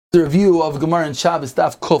The review of Gemara and Shabbos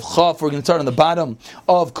Daf Kuf Chaf. We're going to start on the bottom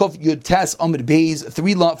of Kuf Yud Tes Amid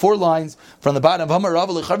Beis, 4 lines from the bottom. The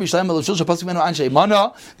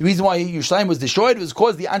reason why Yerushalayim was destroyed was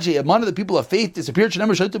because the Anshe Yamana, the people of faith, disappeared.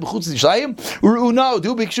 And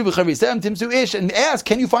ask,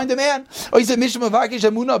 can you find a man? Oh, he said, says the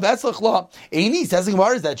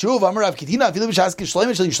Gemara, is that true? Even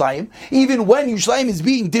when Yerushalayim is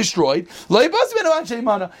being destroyed,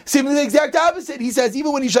 simply the exact opposite. He says,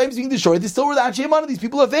 even when Yerushalayim is being destroyed, they still were the Anshe Yamana, these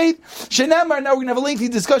people of faith. Now we're going to have a lengthy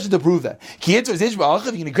discussion to prove that. You're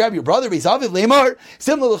going to grab your brother, it's the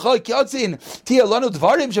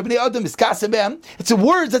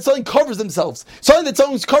words that something covers themselves. Something that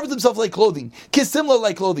someone covers themselves like clothing. Kiss similar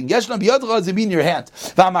like clothing. Yeshna biyadcha is in your hand.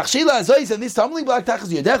 And this tumbling black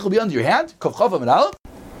tachas yadech will be under your hand.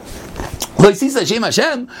 They're not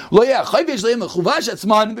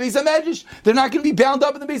going to be bound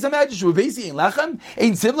up in the Beis HaMedrash. We're basically in Lachem.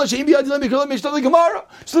 So the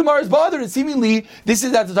Gemara is bothered, and seemingly this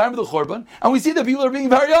is at the time of the Churban, and we see that people are being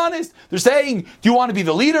very honest. They're saying, do you want to be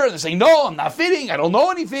the leader? And they're saying, no, I'm not fitting, I don't know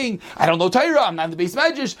anything, I don't know Torah, I'm not in the Beis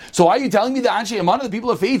HaMedrash. So why are you telling me the Anshe Yamana, the people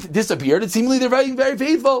of faith, disappeared? And seemingly they're very, very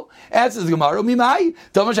faithful. Answers the Gemara,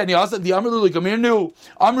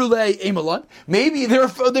 maybe they're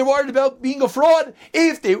worried about being a fraud.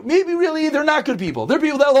 If they maybe really they're not good people, they're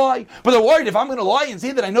people that lie, but they're worried if I'm going to lie and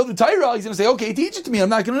say that I know the Torah, he's going to say, okay, teach it to me, I'm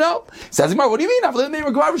not going to know. Says Gemara, what do you mean? You're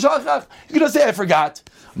going to say I forgot.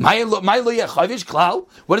 What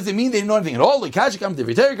does it mean they didn't know anything at all? So Gemara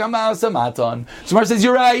says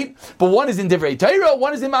you're right, but one is in Divrei Torah,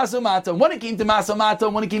 one is in Masah Matan. When it came to Masah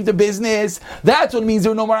Matan, when it came to business, that's what it means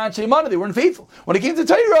there were no more Anshe Yamana, they weren't faithful. When it came to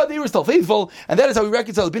Torah, they were still faithful, and that is how we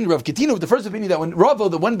reconcile the opinion of Rav Katina with the first opinion that when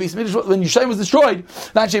Yerushalayim was destroyed,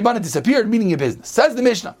 the Anshe Yamana disappeared, meaning in business. Says the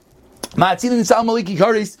Mishnah. You let to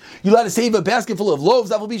save a basket full of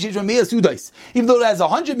loaves, even though it has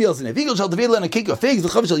 100 meals in it. And a cake of figs,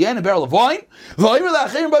 and a barrel of wine. Tell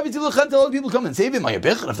other people come and save it.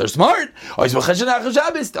 If they're smart,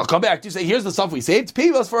 they'll come back to say, here's the stuff we saved, pay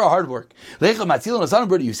us for our hard work.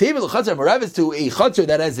 You save it to a chatzar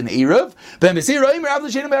that has an Erev. Even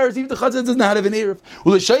the chatzar does not have an Erev.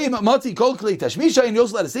 And you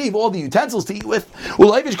also let to save all the utensils to eat with.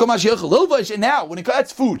 And now, when it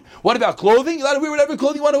cuts food, what about clothing? You let to wear whatever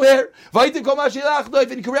clothing you want to wear. And you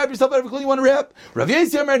can wrap yourself whatever clothing you want to wrap. Rav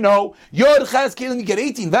Yossi no. You get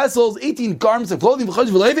 18 vessels, 18 garments of clothing.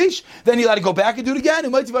 Then you let to go back and do it again.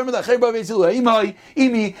 And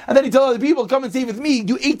then you tell other people, come and save with me.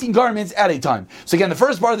 Do 18 garments at a time. So again, the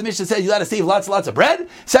first part of the Mishnah said you let to save lots of bread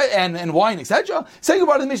and wine, etc. Second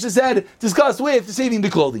part of the Mishnah said discuss with saving the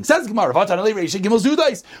clothing. Says Gemara, what happened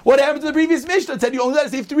to the previous Mishnah? It said you only let to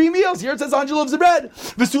save 3 meals. Here it says 100 loaves of bread.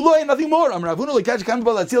 And nothing more. When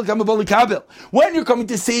you're coming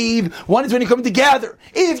to save, one is when you're coming to gather.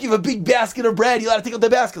 If you have a big basket of bread, you let to take out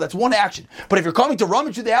the basket. That's one action. But if you're coming to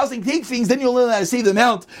rummage through the house and take things, then you'll learn how to save the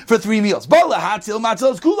amount for 3 meals. If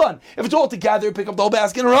it's all together, pick up the whole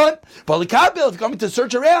basket and run. If you're coming to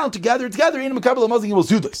search around, to gather together, in a makabel amazing, you will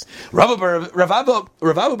do this. No,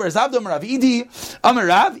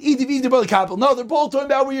 they're both talking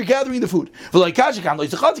about where you're gathering the food. When you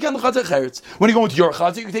go into your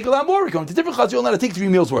chatzah, you can take a lot more. We're going to different chatzah, you'll know how to take 3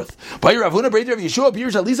 meals worth. By Ravuna, Breder of Yeshua,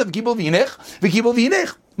 Beers, Alisa, V'kibel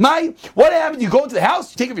V'yinech. What happens? You go into the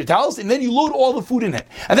house, you take off your towels, and then you load all the food in it.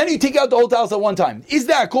 And then you take out the whole towels at one time. Is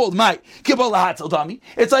that called Kibbal Lahatzel, Dami?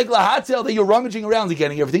 It's like Lahatzel that you're rummaging around and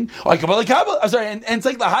getting everything. Or Kibbal Kabel, I'm sorry, and it's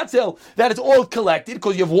like Lahatzel that it's all collected,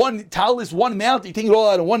 because you have one towel, one amount, you take it all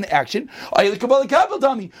out in one action. Or Kibbal Kabel,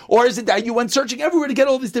 Dami? Or is it that you went searching everywhere to get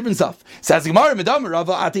all this different stuff? Says Gemara, Medam,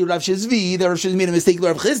 Rava, Ati, Rav Shizvi, the Rav Shizvi made a mistake,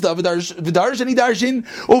 Rav Chizda, V'darshan, Darshin,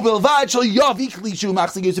 Ubilvad, Shal Yavi, Klishu,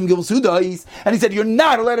 Machzig, Yusum, Gibel Sudais. And he said, you're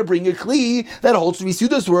not allowed to bring a Kli that holds 3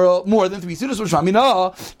 sudas were more than 3 sudas were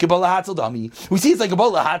Shmamina, Kabbalah Hatzel Dami. We see it's like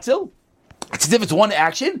Kabbalah Hatzel. It's as if it's one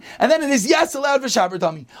action, and then it is yes allowed for Shabbat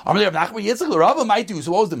Dami. Might do.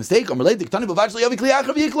 So what was the mistake? He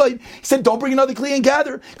said, don't bring another Kli and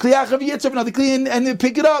gather. Another Kli and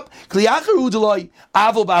pick it up.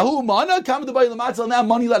 Now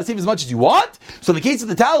money allowed to save as much as you want. So in the case of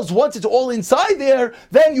the towels, once it's all inside there,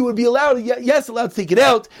 then you would be allowed to take it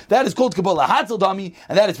out. That is called Kabbalah Hatzel Dami,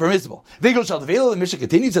 and that is permissible. The Mishnah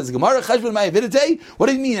continues, says the Gemara, what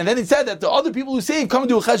do you mean? And then it said that the other people who save come and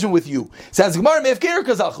do a cheshbon with you. Says Gemara, Me'efker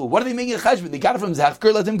Kazachu. What are they making a cheshbon? They got it from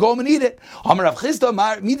Zefker, let them go home and eat it. Amar Rav Chisda,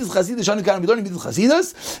 Midas Chasidas, Shanu Kan, we learn Midas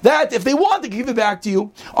Chasidas, that if they want, they can give it back to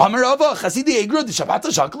you. Amar Rava, Chasidi Egro, the Shabbat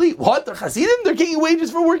Shakli. What? They're Chasidim? They're taking wages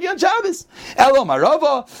for working on Shabbos. Elo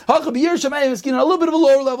Marava, Hachabir Shemayim, skin on a little bit of a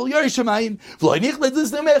lower level, Yari Shemayim.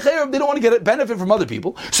 They don't want to get a benefit from other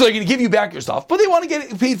people, so they're going to give you back your stuff, but they want to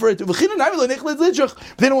get paid for it. But they don't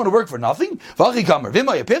want to work for nothing.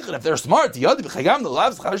 If they're smart,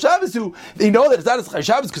 they know that it's not a Chai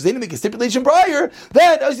Shabbos because they didn't make a stipulation prior,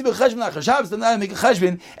 then they make a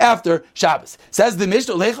cheshbon after Shabbos. Says the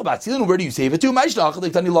Mishnah, where do you save it to?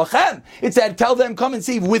 It said, tell them, come and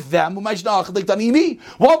save with them. One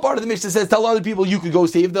part of the Mishnah says, tell other people you could go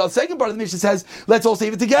save. The second part of the Mishnah says, let's all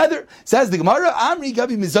save it together. Says the Gemara, Amri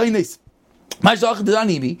Gabi Mizaynis. When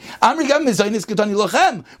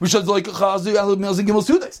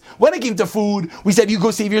it came to food, we said you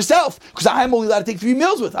go save yourself because I'm only allowed to take 3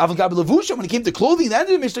 meals with. When it came to clothing, the end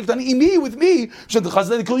of the Mishnah with me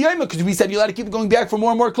because we said you're allowed to keep going back for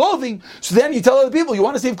more and more clothing. So then you tell other people you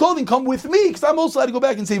want to save clothing, come with me because I'm also allowed to go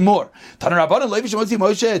back and save more. You got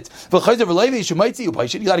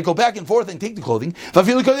to go back and forth and take the clothing.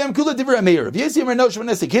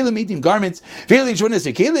 Garments.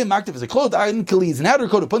 Is a cloth. Kali is an outer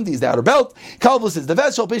coat, Punti is the outer belt, Kalvus is the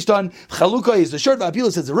vessel, Pishtan, Chaluka is the shirt,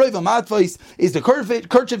 Vapilis is the roiv, Matvois is the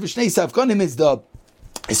kerchief, Vishnei Savkonim is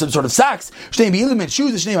some sort of sacks, Shnei Milim and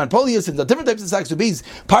shoes, Shnei Manpolius, and the different types of sacks to bees.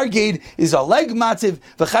 Pargade is a leg matziv,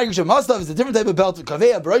 V'chayrish Maslav is a different type of belt,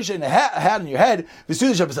 Kavea, Barisha, and a hat on your head,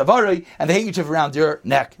 V'sudish Savari, and the handkerchief around your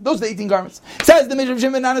neck. Those are the 18 garments. Says the Mishnah of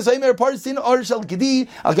Shimon Nanas Aimer, Parsin, Arshal Gedi,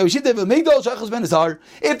 Al Kavishitev, Migdal, Shachos Ben Azar.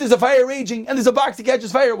 If there's a fire raging and there's a box that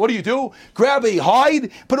catches fire, what do? Grab a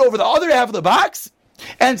hide, put it over the other half of the box,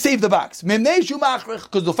 and save the box.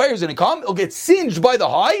 Because the fire is going to come, it'll get singed by the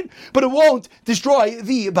hide, but it won't destroy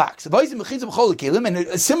the box. And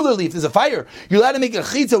similarly, if there's a fire, you're allowed to make a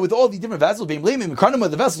chitza with all the different vessels.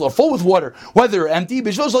 The vessels are full with water, whether they're empty,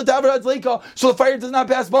 so the fire does not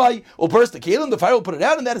pass by. Will burst the kelim, the fire will put it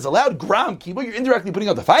out, and that is allowed. Gram kibo, you're indirectly putting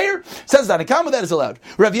out the fire. Says that that is allowed.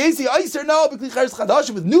 Rav Yesi Eiser no with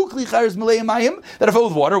new klicharis mayim that are filled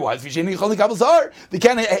with water. Why? They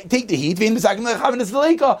can't take the heat.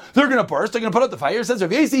 They're going to burst. They're going to put out the fire. Says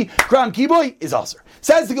Rav Yesi, Gram Kiboy is aser.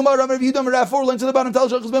 Says the Gemara, Rav Yehuda, Rav 4 lines to the bottom.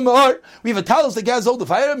 We have a talus that gas hold the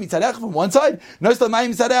fire. Mitzadech from one side. You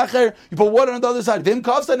put water on the other side. Vim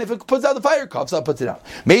kafsa, and if it puts out the fire, kafsa puts it out.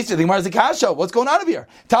 Meister, the Gemara is a kasha. What's going on over here?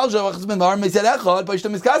 The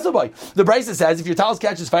Brisa says if your talus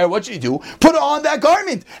catches fire, what should you do? Put it on that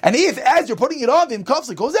garment. And if as you're putting it on, Vim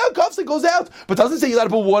kafsa goes out. But doesn't say you got to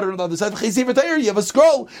put water on the other side. You have a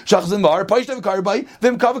scroll.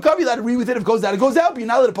 Then cover, you let it read with it. If it goes out, but you're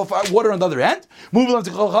not allowed to put water on the other end. Moving on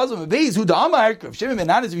to Chol Chazon, Beis Huda Amar, Rav Shimon ben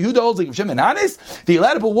Nanis, Yehuda holds like Rav Shimon ben Nanis, they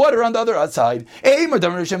allowed to put water on the other side. What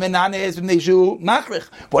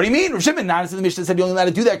do you mean? Rav Shimon ben Nanis in the Mishnah said you only allowed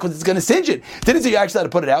to do that because it's going to singe it. Didn't say you actually had to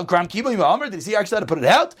put it out. Gram Kibo Yom Amar, did he say you actually had to put it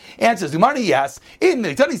out? Answers, Gemara, yes. In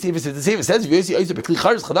Militani Sefer says, the Sefer says, that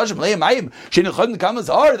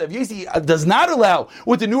Yossi does not allow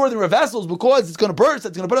with the newer than vessels because it's going to burst,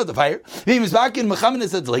 it's going to put out the fire. The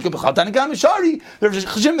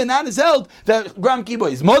Chashim ben Nanis held that Gram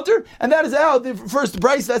Kibo is mutter, and that is how the first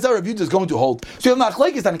price. That's how Rav Yehuda is going to hold. So you have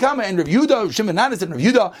Machlekes Tanakama and Rav Yehuda, Chashim ben Nanis and Rav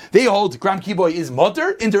Yehuda. They hold Gram Kibo is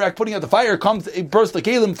mutter. Indirect putting out the fire comes, it bursts the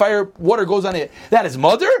kelim, fire, water goes on it. That is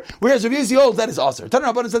mutter. Whereas Rav Yossi holds that is aser. You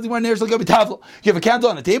have a candle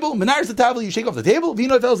on a table. Menaris the table, you shake off the table.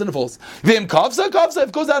 Vino fails and it falls. Vim kafsa, if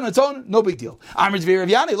it goes out on its own, no big deal.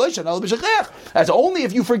 That's only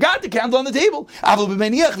if you forgot the candle on the table.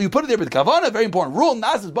 If you put it there with kavana, very important rule.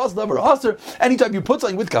 Nasas bas lever aser. Anytime you put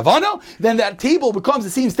something with kavana, then that table becomes the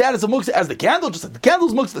same status of muksa as the candle. Just like the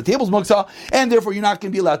candle's muksa, the table's muksa, and therefore you're not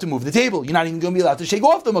going to be allowed to move the table. You're not even going to be allowed to shake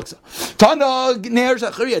off the muksa. Tana ner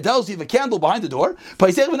shachariya tells you have a candle behind the door.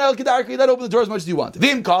 That open the door as much as you want.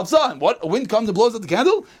 Vim kavsa, and what? A wind comes and blows out the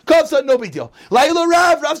candle. Kavsa, no big deal. Laila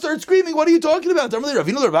Rav starts screaming. What are you talking about? Why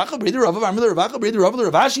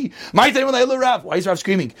is Rav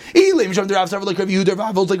screaming? Like Rav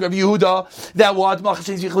Yehuda, that what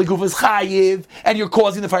is chayiv, and you're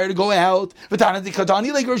causing the fire to go out. V'tana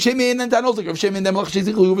dikatani like Rav Shimon, and Tanos like Rav Shimon. Then malchus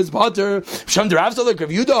is potter. Sham Rav so like Rav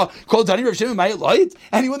Yehuda called Tani Rav Shimon my light.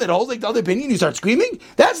 Anyone that holds like the other opinion, you start screaming.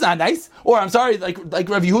 That's not nice. Or I'm sorry, like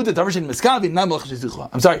Rav Yehuda Darshan Miskavin, not malchus.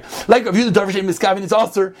 I'm sorry, like Rav Yehuda Darshan Miskavin is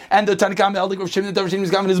aser, and the Tanakam held like Rav Shimon Darshan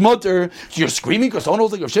Miskavin is mutter. So you're screaming because someone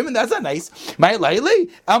holds like Rav Shimon. That's not nice. My laili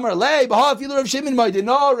Amar lei Baha Filu Rav Shimon might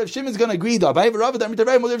no Rav Shimon's going to agree though. That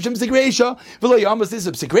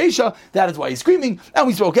is why he's screaming, and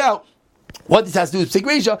we spoke out What this has to do with Psik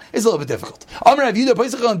Reisha is a little bit difficult. Amar Rav Yehuda,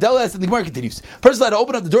 Pesach and Delas, and the Gemara continues. Person had to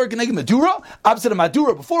open up the door connecting Madura, opposite of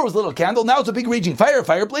Madura. Before it was a little candle, now it's a big raging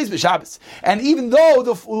fireplace with Shabbos. And even though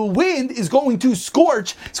the wind is going to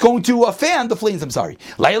scorch, it's going to fan the flames. I'm sorry.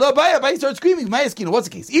 Laila Baya starts screaming. What's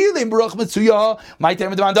the case? Why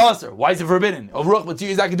is it forbidden? Baruch Matsuya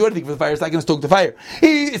is not going to do anything for the fire. It's not going to stoke the fire.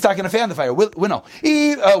 It's not going to fan the fire.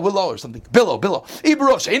 Willow or something. Billow.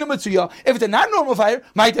 If it's a not normal fire,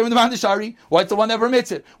 what's the one that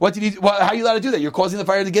permits it? How are you allowed to do that? You're causing the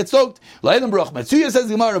fire to get stoked. Matsuya says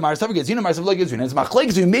the Gemara, Marsav gets Marsav like Israel. It's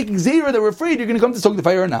machlekes. You're making zera that we're afraid you're going to come to stoke the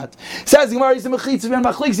fire or not. Says the Gemara,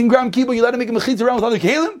 machlekes in gram kibbutz. You let him make a mechitz around with other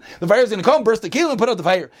kalim. The fire is going to come, burst the kalim, and put out the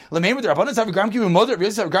fire. Lemeimer, the Rabbanan have a gram kibbutz mother. Rav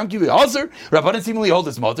Yossi have a gram kibbutz aser. Rabbanan seemingly hold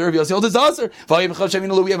his mother. Rav Yossi hold his aser.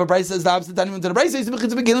 We have a price says the opposite. To the price says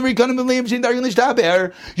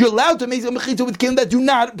you're allowed to make a mechitz with kalim that do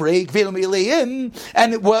not break. And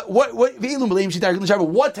what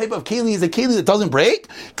type of keli is a keli that doesn't break?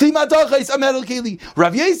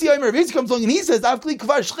 Rav Yossi comes along and he says they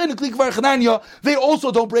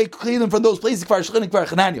also don't break kelim from those places.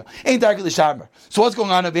 So what's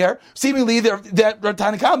going on over here? Seemingly that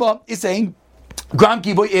Tanna Kama is saying Gram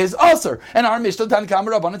Kibbutz is Aser. And our Mishnah, Tanakam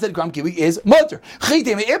Rabbanan said Gram Kibbutz is Mutter.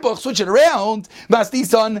 Chitei Ibach, switch it around.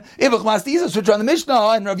 Mastisan, Ibach Mastisa, switch around the Mishnah.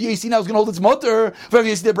 And Rav Yossi now is going to hold its Mutter. Rav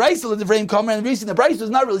Yossi the Brayso, let the frame come. And Rav Yossi the Brayso is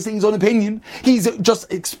not really saying his own opinion. He's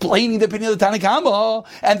just explaining the opinion of the Tanakama.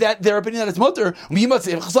 And that their opinion that it's Mutter. How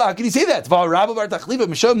can you say that?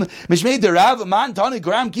 Mishmei the Rav, Man, Tani,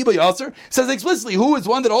 Gram Kibbutz Aser, says explicitly who is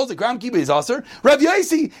one that holds the Gram Kibbutz is Aser? Rav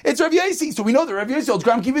Yossi. It's Rav Yossi. So we know that Rav Yossi holds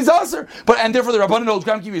Gram Kibbutz is Aser. And therefore the Rabbanan holds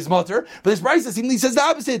Gram Kibbutz is Mutter, but this Brayso seemingly says the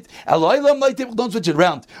opposite. Don't switch it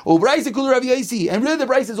around. Brayso kul Rav Yossi, and really the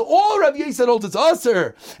Brayso is all Rav Yossi that holds it's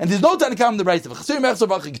Aser, and there's no time to come in the Brayso.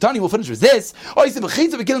 We'll finish with this.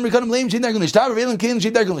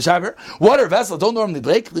 Water vessel don't normally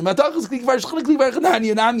break. Rav Yossi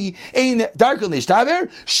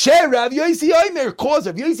cause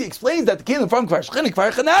Rav Yossi explains that the kelim from Kvar Shchinik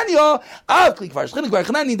Kvar Chananya av Kli Kvar Shchinik Kvar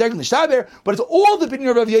Chananya Darkon Nishtaber, but it's all the opinion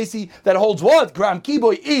of Rav Yossi that holds what Gram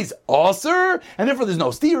Kibbutz is Aser, and therefore there's no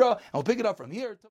stira, and we'll pick it up from here.